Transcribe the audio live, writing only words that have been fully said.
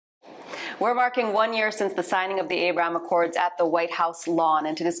We're marking 1 year since the signing of the Abraham Accords at the White House lawn.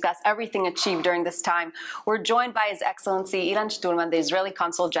 And to discuss everything achieved during this time, we're joined by His Excellency Ilan Sztulman, the Israeli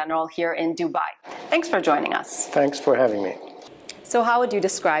Consul General here in Dubai. Thanks for joining us. Thanks for having me. So how would you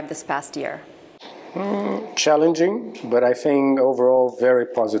describe this past year? Challenging, but I think overall very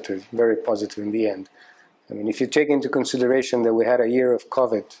positive in the end. I mean, if you take into consideration that we had a year of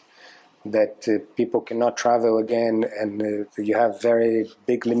COVID, that people cannot travel again, and you have very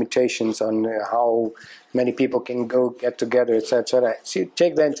big limitations on how many people can go get together, etc. So you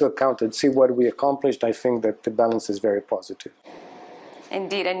take that into account and see what we accomplished. I think that the balance is very positive.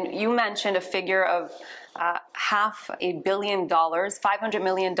 Indeed, and you mentioned a figure of $500 million, $500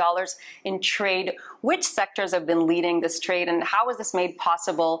 million in trade. Which sectors have been leading this trade, and how was this made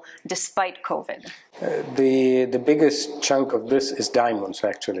possible despite COVID? The biggest chunk of this is diamonds,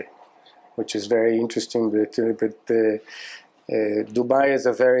 actually, which is very interesting. But Dubai is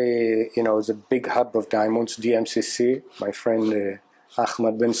a very, is a big hub of diamonds. DMCC, my friend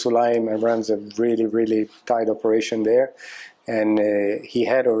Ahmed bin Sulaim runs a really tight operation there, and he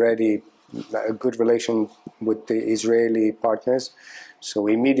had already a good relation with the Israeli partners. So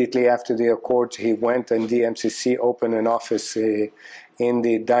immediately after the Accords, he went and DMCC opened an office in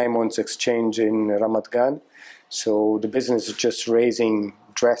the Diamonds Exchange in Ramat Gan. So the business is just raising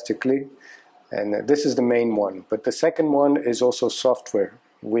drastically. And this is the main one. But the second one is also software.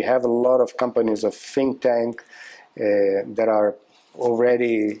 We have a lot of companies of think tank that are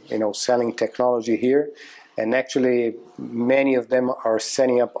already, selling technology here. And actually, many of them are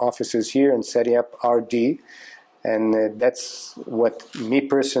setting up offices here and setting up RD. And that's what me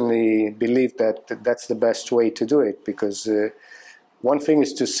personally believe that's the best way to do it. Because one thing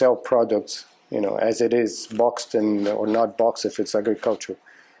is to sell products, as it is, boxed or not boxed if it's agriculture.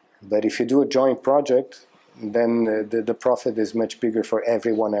 But if you do a joint project, then the profit is much bigger for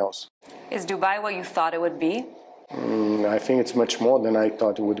everyone else. Is Dubai what you thought it would be? I think it's much more than I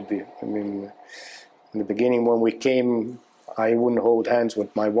thought it would be. I mean, in the beginning when we came, I wouldn't hold hands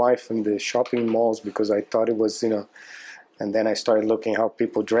with my wife in the shopping malls because I thought it was, and then I started looking how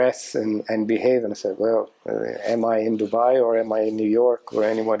people dress and behave, and I said, well, am I in Dubai or am I in New York or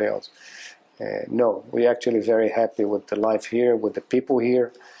anywhere else? No, we're actually very happy with the life here, with the people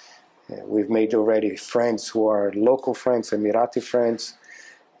here. We've made already friends who are local friends, Emirati friends,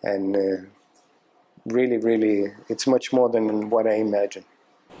 and really, it's much more than what I imagined.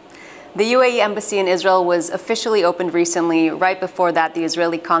 The UAE embassy in Israel was officially opened recently. Right before that, the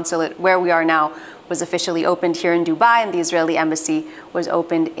Israeli consulate, where we are now, was officially opened here in Dubai, and the Israeli embassy was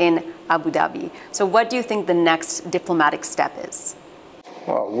opened in Abu Dhabi. So what do you think the next diplomatic step is?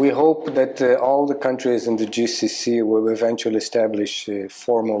 Well, we hope that all the countries in the GCC will eventually establish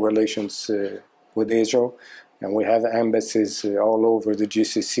formal relations with Israel. And we have embassies all over the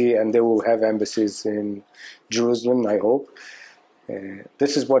GCC, and they will have embassies in Jerusalem, I hope.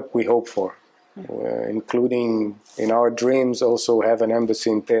 This is what we hope for, including in our dreams also have an embassy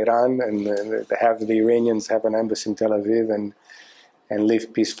in Tehran, and have the Iranians have an embassy in Tel Aviv and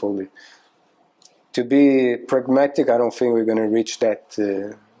live peacefully. To be pragmatic, I don't think we're going to reach that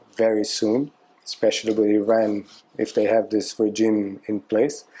very soon, especially with Iran if they have this regime in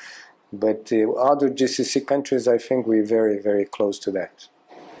place. But other GCC countries, I think we're very close to that.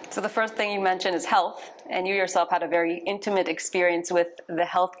 So the first thing you mentioned is health, and you yourself had a very intimate experience with the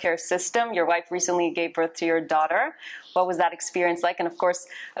healthcare system. Your wife recently gave birth to your daughter. What was that experience like? And of course,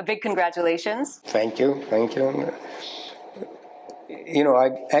 a big congratulations. Thank you.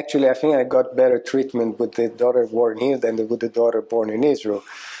 I think I got better treatment with the daughter born here than with the daughter born in Israel.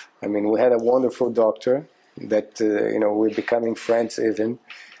 I mean, we had a wonderful doctor that, we're becoming friends even.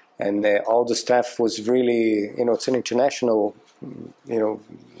 And all the staff was really, it's an international,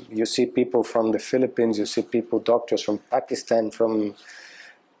 you see people from the Philippines, you see doctors from Pakistan,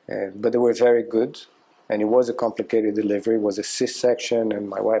 but they were very good. And it was a complicated delivery. It was a C-section, and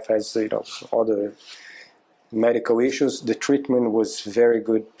my wife has, other medical issues. The treatment was very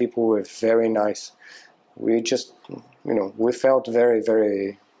good. People were very nice. We just, we felt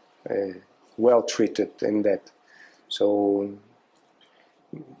very well treated in that. So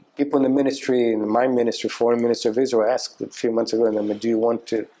people in the ministry, in my ministry, Foreign Minister of Israel, asked a few months ago, do you want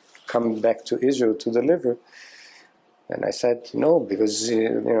to come back to Israel to deliver? And I said no, because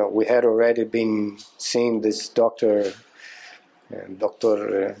we had already been seeing this doctor,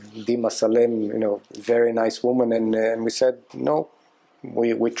 Dr. Dima Salem, very nice woman, and we said no.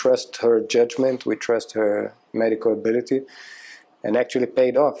 We trust her judgment, we trust her medical ability, and actually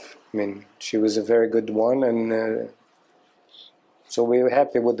paid off. I mean, she was a very good one, and so we were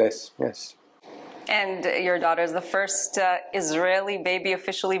happy with this. Yes. And your daughter is the first Israeli baby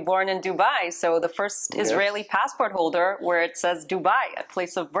officially born in Dubai. So the first Israeli passport holder where it says Dubai, a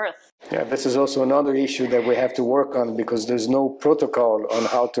place of birth. Yeah, this is also another issue that we have to work on because there's no protocol on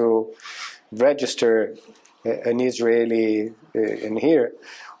how to register an Israeli in here.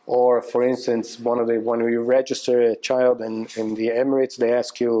 Or, for instance, when you register a child in the Emirates, they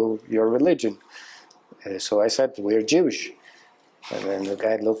ask you your religion. So I said, we're Jewish. And then the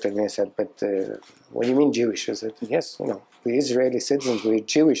guy looked at me and said, but what do you mean Jewish? I said, yes, we Israeli citizens, we're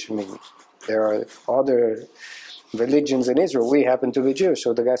Jewish. I mean, there are other religions in Israel. We happen to be Jewish.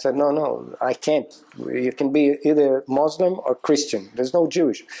 So the guy said, no, I can't. You can be either Muslim or Christian. There's no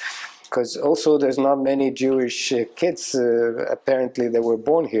Jewish. Because also there's not many Jewish kids, apparently, that were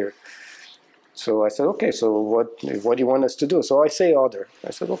born here. So I said, okay, so what do you want us to do? So I say other.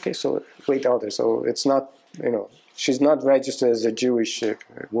 I said, okay, so wait, other. So it's not, she's not registered as a Jewish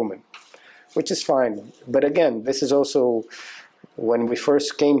woman, which is fine. But again, this is also, when we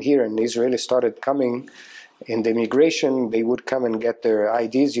first came here and Israelis started coming, in the immigration, they would come and get their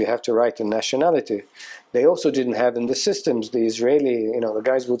IDs. You have to write a nationality. They also didn't have in the systems, the Israeli, the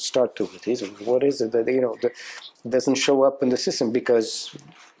guys would start to, what is it that, doesn't show up in the system because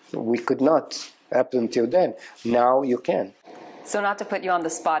we could not up until then. Now you can. So not to put you on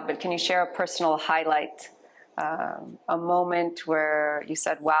the spot, but can you share a personal highlight, a moment where you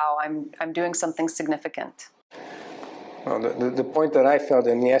said, wow, I'm doing something significant? Well, the point that I felt,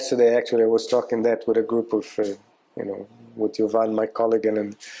 and yesterday actually I was talking that with a group of, with Yuval, my colleague,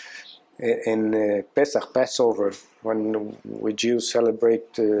 and in Pesach, Passover, when we Jews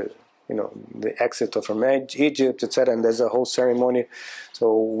celebrate, the exit from Egypt, etc., and there's a whole ceremony.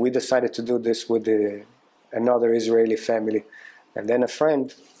 So we decided to do this with another Israeli family. And then a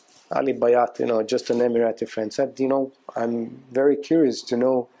friend, Ali Bayat, just an Emirati friend, said, I'm very curious to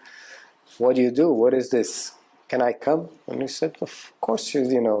know what do you do? What is this? Can I come? And he said, of course,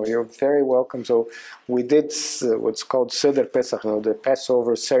 you're very welcome. So we did what's called Seder Pesach, the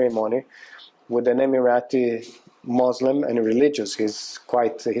Passover ceremony, with an Emirati Muslim and religious. He's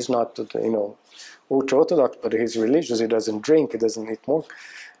not, ultra-Orthodox, but he's religious. He doesn't drink, he doesn't eat pork.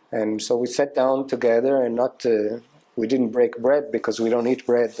 And so we sat down together and we didn't break bread because we don't eat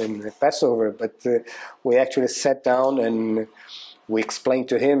bread in Passover, but we actually sat down and we explained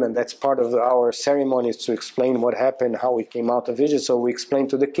to him, and that's part of our ceremony, is to explain what happened, how we came out of Egypt. So we explained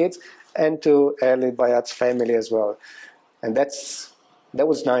to the kids and to Ali Bayat's family as well. And that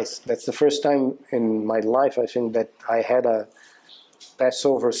was nice. That's the first time in my life, I think, that I had a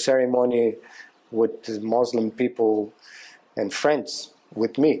Passover ceremony with Muslim people and friends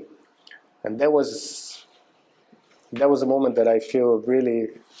with me. And that was a moment that I feel really,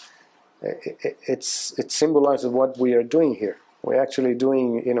 it symbolizes what we are doing here. We're actually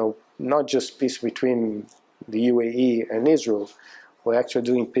doing, not just peace between the UAE and Israel. We're actually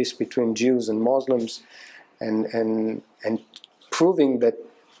doing peace between Jews and Muslims, and proving that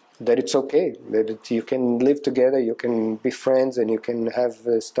it's okay, that you can live together, you can be friends, and you can have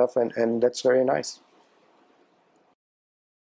stuff, and that's very nice.